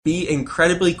Be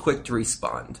incredibly quick to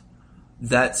respond.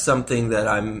 That's something that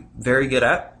I'm very good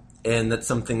at, and that's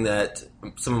something that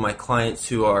some of my clients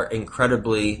who are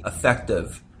incredibly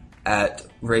effective at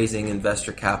raising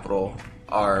investor capital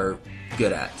are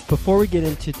good at. Before we get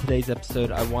into today's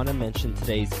episode, I want to mention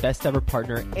today's best ever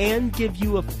partner and give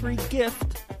you a free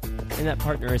gift. And that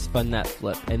partner is Fund That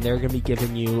Flip. And they're going to be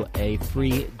giving you a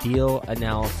free deal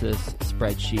analysis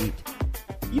spreadsheet.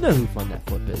 You know who Fund That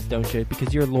Flip is, don't you?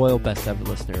 Because you're a loyal best ever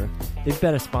listener. They've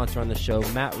been a sponsor on the show.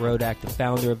 Matt Rodak, the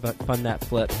founder of Fund That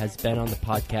Flip, has been on the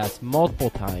podcast multiple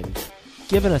times,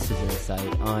 given us his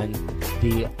insight on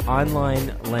the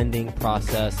online lending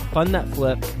process. Fund That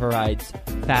Flip provides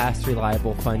fast,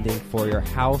 reliable funding for your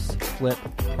house flip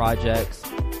projects.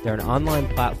 They're an online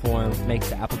platform, makes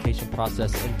the application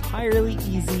process entirely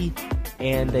easy,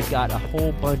 and they've got a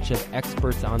whole bunch of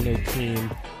experts on their team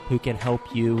who can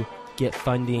help you get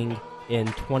funding in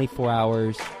 24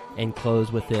 hours and close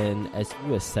within as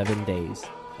few as 7 days.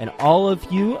 And all of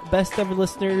you best ever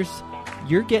listeners,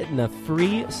 you're getting a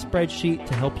free spreadsheet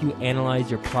to help you analyze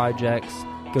your projects.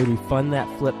 Go to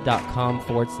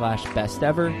fundthatflip.com/best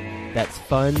ever. That's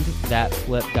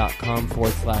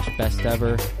fundthatflip.com/best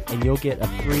ever. And you'll get a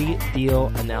free deal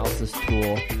analysis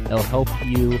tool that'll help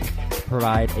you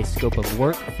provide a scope of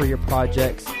work for your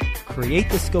projects, create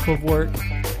the scope of work,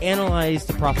 analyze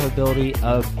the profitability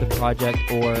of the project,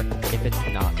 or if it's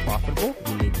not profitable,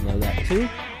 you need to know that too,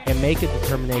 and make a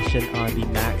determination on the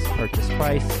max purchase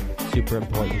price. Super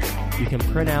important. You can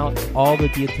print out all the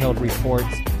detailed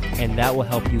reports, and that will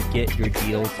help you get your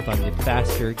deals funded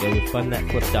faster. Go to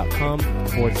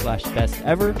fundthatflip.com/best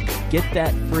ever. Get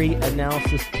that free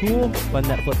analysis tool,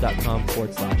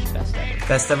 fundthatflip.com/best ever.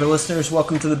 Best ever listeners,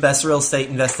 welcome to the Best Real Estate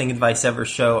Investing Advice Ever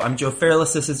show. I'm Joe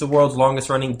Fairless. This is the world's longest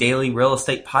running daily real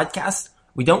estate podcast.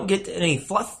 We don't get to any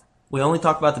fluff. We only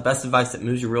talk about the best advice that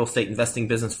moves your real estate investing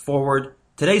business forward.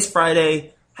 Today's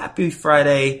Friday. Happy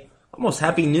Friday. Almost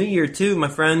Happy New Year too, my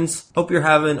friends. Hope you're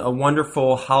having a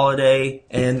wonderful holiday,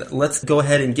 and let's go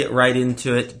ahead and get right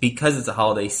into it. Because it's a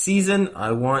holiday season,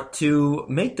 I want to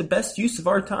make the best use of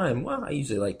our time. Well, I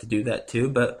usually like to do that too,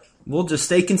 but we'll just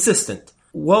stay consistent.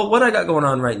 Well, what I got going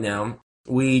on right now,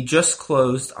 we just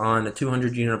closed on a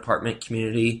 200-unit apartment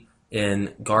community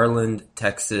in Garland,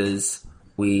 Texas.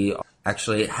 We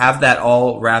actually have that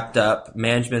all wrapped up.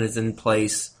 Management is in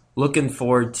place. Looking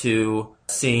forward to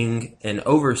seeing and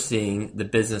overseeing the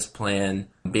business plan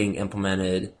being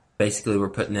implemented. Basically, we're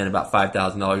putting in about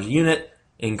 $5,000 a unit,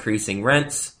 increasing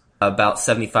rents about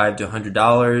 $75 to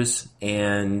 $100,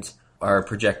 and are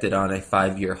projected on a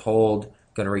 5-year hold.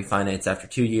 Going to refinance after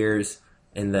 2 years,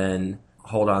 and then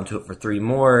hold on to it for 3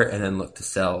 more, and then look to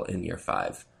sell in year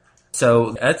 5.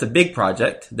 So that's a big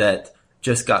project that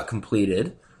just got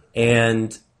completed.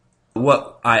 And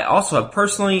what I also have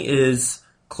personally is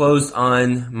closed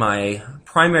on my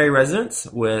primary residence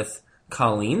with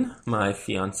Colleen, my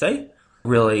fiance.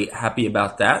 Really happy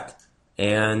about that.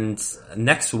 And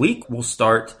next week we'll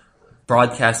start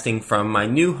broadcasting from my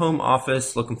new home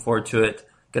office. Looking forward to it.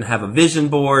 Going to have a vision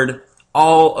board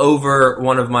all over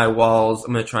one of my walls.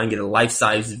 I'm going to try and get a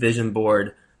life-size vision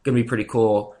board. Going to be pretty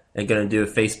cool. And going to do a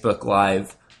Facebook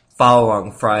Live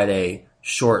follow-along Friday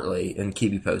shortly and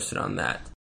keep you posted on that.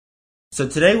 So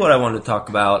today what I want to talk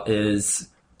about is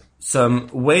some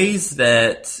ways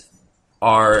that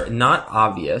are not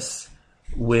obvious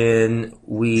when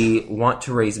we want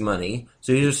to raise money.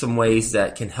 So these are some ways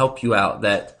that can help you out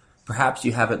that perhaps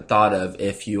you haven't thought of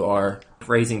if you are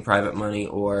raising private money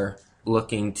or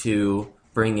looking to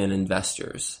bring in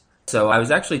investors. So I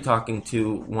was actually talking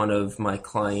to one of my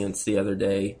clients the other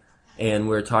day, and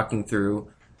we were talking through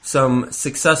some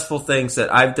successful things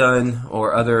that I've done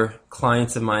or other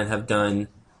clients of mine have done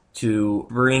to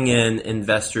bring in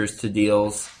investors to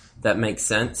deals that make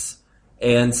sense.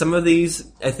 And some of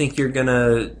these, I think you're going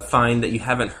to find that you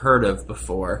haven't heard of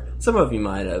before. Some of you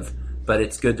might have, but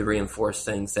it's good to reinforce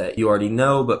things that you already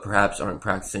know, but perhaps aren't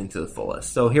practicing to the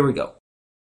fullest. So here we go.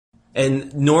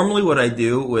 And normally what I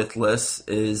do with lists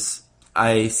is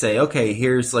I say, okay,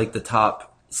 here's like the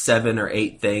top 7 or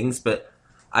 8 things, but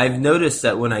I've noticed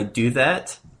that when I do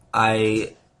that,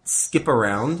 I skip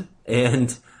around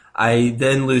and I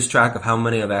then lose track of how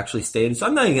many I've actually stated. So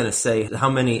I'm not even going to say how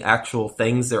many actual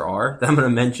things there are that I'm going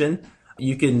to mention.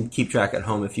 You can keep track at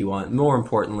home if you want. More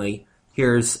importantly,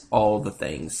 here's all the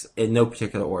things in no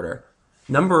particular order.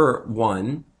 Number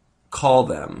 1, call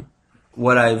them.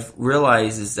 What I've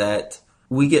realized is that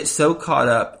we get so caught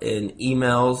up in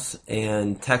emails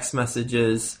and text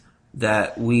messages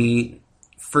that we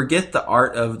forget the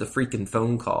art of the freaking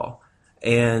phone call.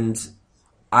 And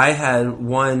I had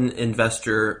one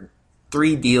investor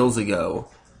 3 deals ago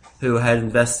who had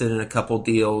invested in a couple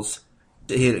deals.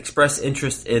 He had expressed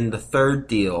interest in the third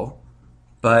deal,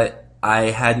 but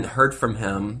I hadn't heard from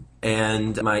him,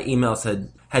 and my emails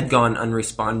had gone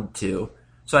unresponded to.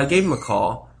 So I gave him a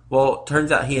call. Well, it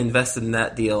turns out he invested in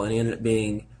that deal, and he ended up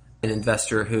being an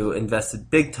investor who invested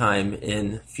big time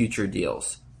in future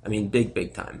deals. I mean,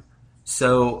 big time.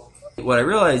 So what I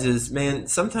realized is, man,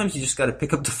 sometimes you just got to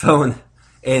pick up the phone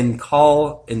and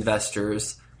call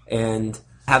investors and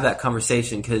have that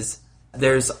conversation, because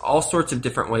there's all sorts of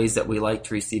different ways that we like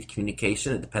to receive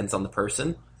communication. It depends on the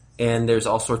person. And there's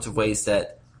all sorts of ways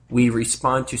that we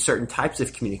respond to certain types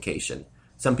of communication.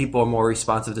 Some people are more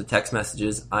responsive to text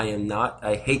messages. I am not.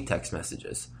 I hate text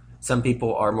messages. Some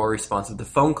people are more responsive to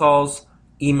phone calls,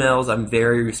 emails. I'm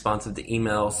very responsive to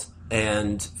emails,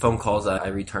 and phone calls I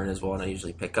return as well, and I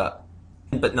usually pick up.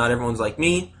 But not everyone's like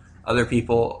me. Other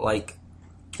people like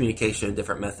communication in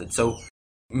different methods. So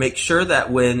make sure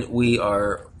that when we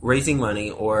are raising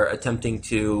money or attempting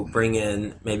to bring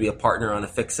in maybe a partner on a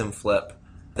fix and flip,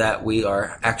 that we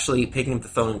are actually picking up the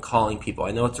phone and calling people.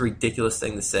 I know it's a ridiculous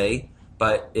thing to say,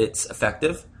 but it's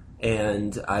effective,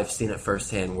 and I've seen it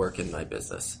firsthand work in my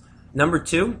business. Number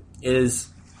 2 is,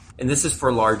 and this is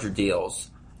for larger deals,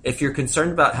 if you're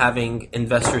concerned about having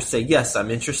investors say, yes,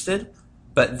 I'm interested,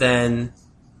 but then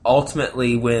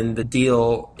ultimately when the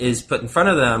deal is put in front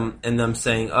of them and them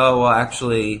saying, oh, well,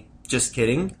 actually, just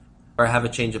kidding, or have a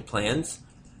change of plans,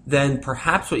 then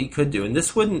perhaps what you could do, and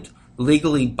this wouldn't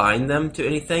legally bind them to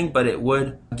anything, but it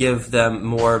would give them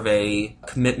more of a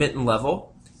commitment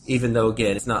level, even though,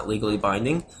 again, it's not legally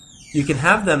binding. You can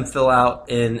have them fill out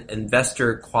an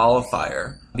investor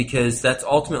qualifier, because that's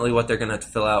ultimately what they're going to have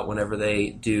to fill out whenever they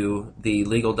do the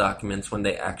legal documents, when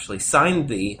they actually sign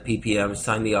the PPM,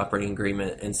 sign the operating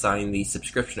agreement, and sign the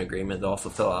subscription agreement. They'll also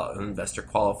fill out an investor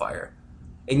qualifier.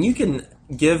 And you can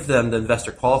give them the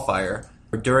investor qualifier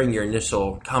during your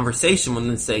initial conversation when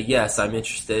they say, yes, I'm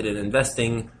interested in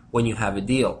investing, when you have a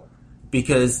deal,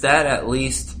 because that at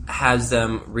least has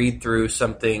them read through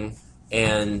something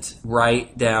and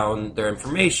write down their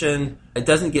information. It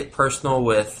doesn't get personal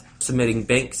with submitting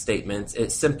bank statements.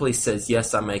 It simply says,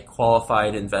 yes, I'm a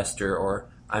qualified investor, or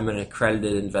I'm an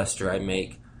accredited investor. I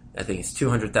think it's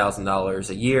 $200,000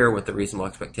 a year with a reasonable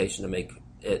expectation to make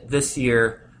it this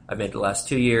year. I've made the last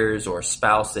 2 years, or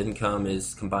spouse income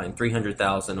is combined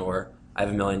 $300,000, or I have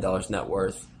 $1 million net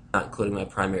worth, not including my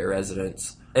primary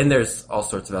residence. And there's all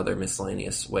sorts of other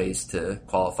miscellaneous ways to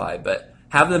qualify, but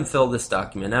have them fill this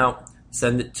document out,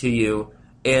 send it to you,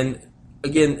 and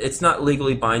again, it's not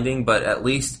legally binding, but at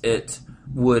least it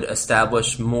would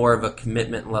establish more of a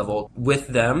commitment level with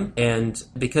them, and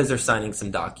because they're signing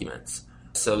some documents.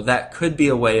 So that could be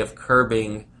a way of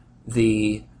curbing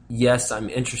the, yes, I'm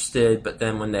interested, but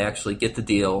then when they actually get the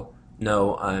deal,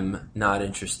 no, I'm not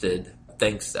interested,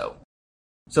 thanks though.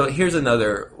 So here's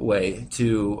another way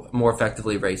to more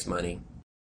effectively raise money.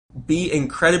 Be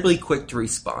incredibly quick to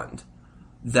respond.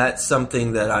 That's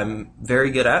something that I'm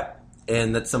very good at,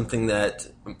 and that's something that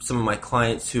some of my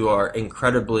clients who are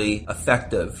incredibly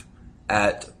effective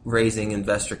at raising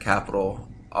investor capital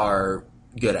are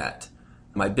good at.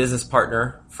 My business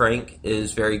partner, Frank,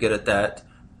 is very good at that.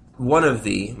 One of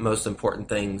the most important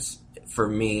things for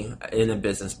me in a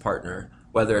business partner,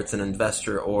 whether it's an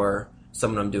investor or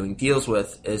someone I'm doing deals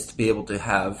with, is to be able to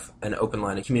have an open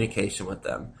line of communication with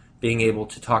them, being able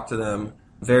to talk to them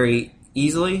very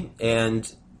easily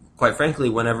and, quite frankly,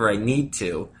 whenever I need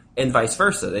to, and vice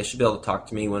versa. They should be able to talk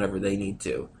to me whenever they need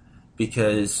to,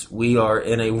 because we are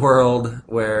in a world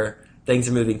where things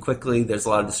are moving quickly, there's a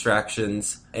lot of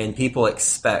distractions, and people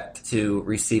expect to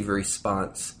receive a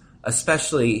response,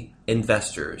 especially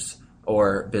investors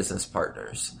or business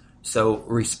partners. So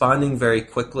responding very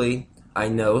quickly, I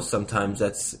know sometimes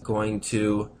that's going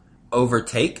to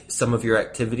overtake some of your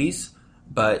activities,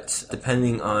 but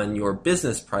depending on your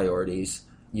business priorities,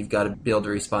 you've got to be able to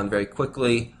respond very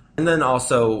quickly. And then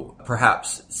also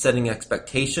perhaps setting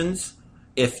expectations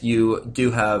if you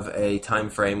do have a time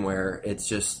frame where it's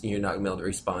just you're not going to be able to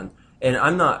respond. And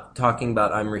I'm not talking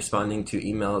about I'm responding to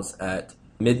emails at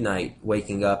midnight,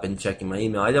 waking up and checking my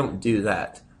email. I don't do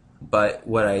that. But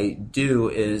what I do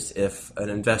is if an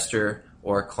investor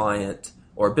or a client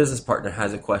or a business partner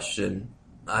has a question,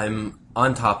 I'm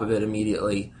on top of it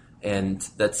immediately. And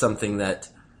that's something that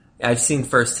I've seen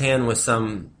firsthand with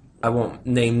some, I won't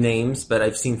name names, but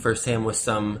I've seen firsthand with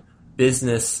some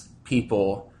business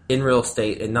people in real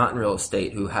estate and not in real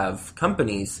estate who have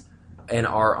companies and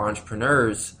are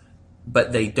entrepreneurs,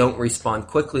 but they don't respond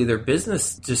quickly. Their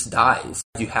business just dies.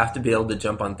 You have to be able to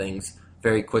jump on things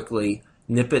very quickly,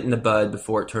 nip it in the bud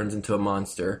before it turns into a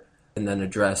monster, and then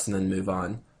address and then move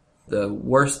on. The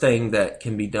worst thing that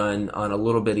can be done on a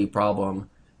little bitty problem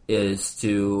is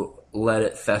to let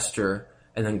it fester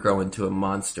and then grow into a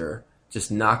monster.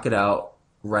 Just knock it out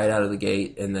right out of the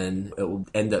gate, and then it will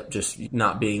end up just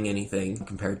not being anything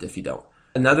compared to if you don't.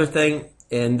 Another thing,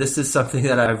 and this is something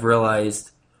that I've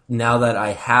realized now that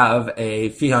I have a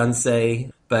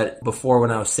fiance, but before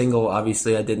when I was single,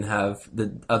 obviously I didn't have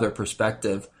the other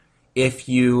perspective. If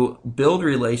you build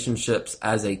relationships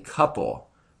as a couple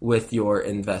with your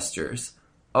investors,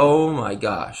 oh my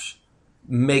gosh,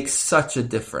 makes such a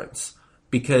difference,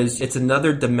 because it's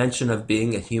another dimension of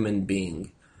being a human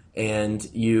being. And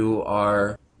you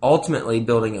are ultimately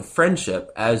building a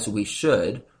friendship, as we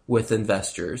should, with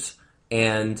investors.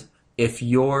 And if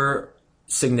your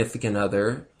significant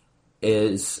other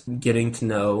is getting to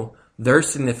know their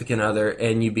significant other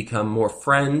and you become more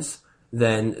friends,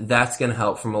 then that's going to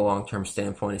help from a long-term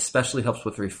standpoint. Especially helps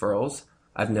with referrals.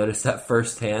 I've noticed that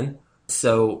firsthand.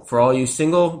 So for all you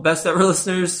single Best Ever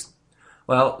listeners,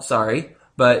 well, sorry.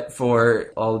 But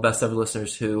for all the Best Ever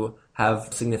listeners who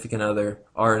have significant other,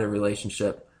 are in a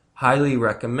relationship, highly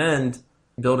recommend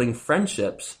building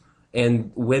friendships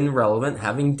and, when relevant,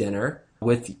 having dinner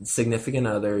with significant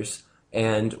others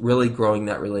and really growing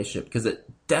that relationship, because it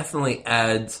definitely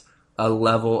adds a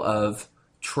level of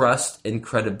trust and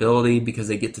credibility, because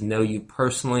they get to know you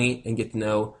personally and get to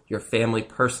know your family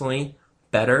personally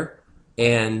better.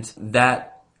 And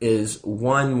that is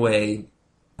one way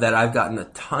that I've gotten a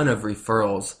ton of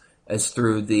referrals, as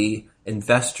through the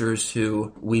investors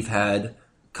who we've had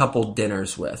couple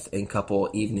dinners with and couple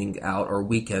evenings out or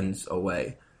weekends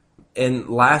away. And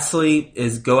lastly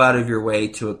is go out of your way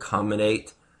to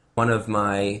accommodate. One of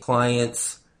my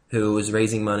clients who was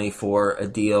raising money for a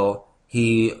deal,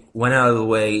 he went out of the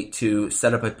way to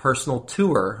set up a personal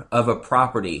tour of a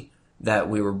property that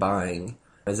we were buying.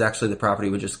 It was actually the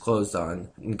property we just closed on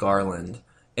in Garland.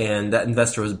 And that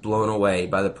investor was blown away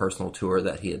by the personal tour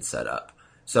that he had set up.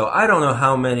 So I don't know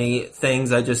how many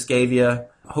things I just gave you.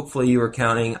 Hopefully you were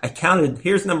counting. I counted,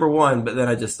 here's number one, but then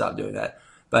I just stopped doing that.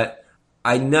 But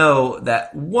I know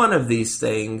that one of these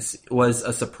things was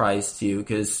a surprise to you,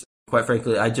 because quite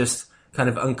frankly, I just kind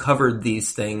of uncovered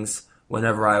these things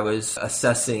whenever I was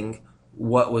assessing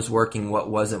what was working, what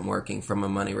wasn't working from a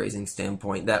money raising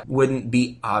standpoint. That wouldn't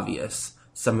be obvious.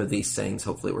 Some of these things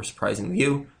hopefully were surprising to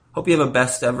you. Hope you have a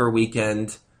best ever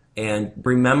weekend. And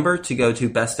remember to go to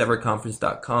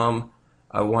besteverconference.com.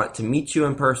 I want to meet you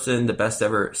in person. The Best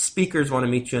Ever speakers want to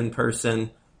meet you in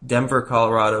person. Denver,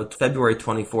 Colorado, February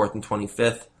 24th and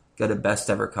 25th. Go to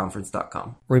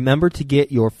besteverconference.com. Remember to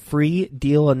get your free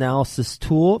deal analysis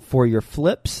tool for your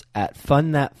flips at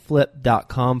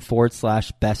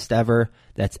fundthatflip.com/bestever.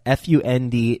 That's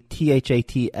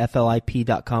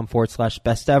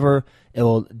fundthatflip.com/bestever. It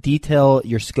will detail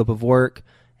your scope of work,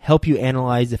 help you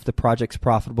analyze if the project's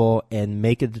profitable, and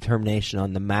make a determination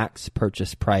on the max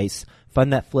purchase price.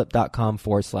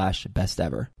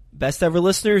 fundthatflip.com/bestever. Best Ever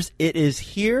listeners, it is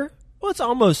here. Well, it's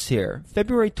almost here.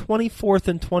 February 24th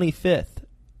and 25th.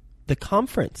 The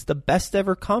conference, the Best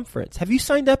Ever Conference. Have you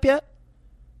signed up yet?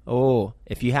 Oh,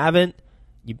 if you haven't,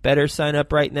 you better sign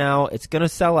up right now. It's going to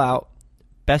sell out.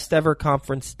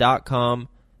 besteverconference.com.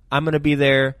 I'm going to be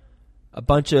there. A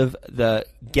bunch of the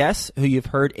guests who you've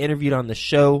heard interviewed on the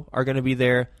show are going to be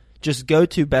there. Just go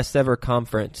to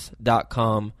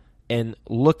besteverconference.com and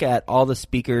look at all the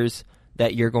speakers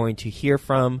that you're going to hear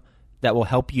from that will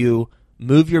help you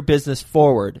move your business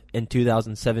forward in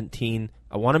 2017.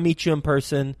 I want to meet you in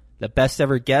person. The best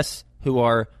ever guests who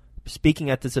are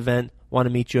speaking at this event want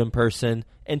to meet you in person.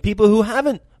 And people who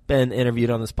haven't been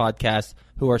interviewed on this podcast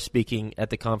who are speaking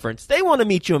at the conference, they want to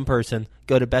meet you in person.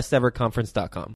 Go to besteverconference.com.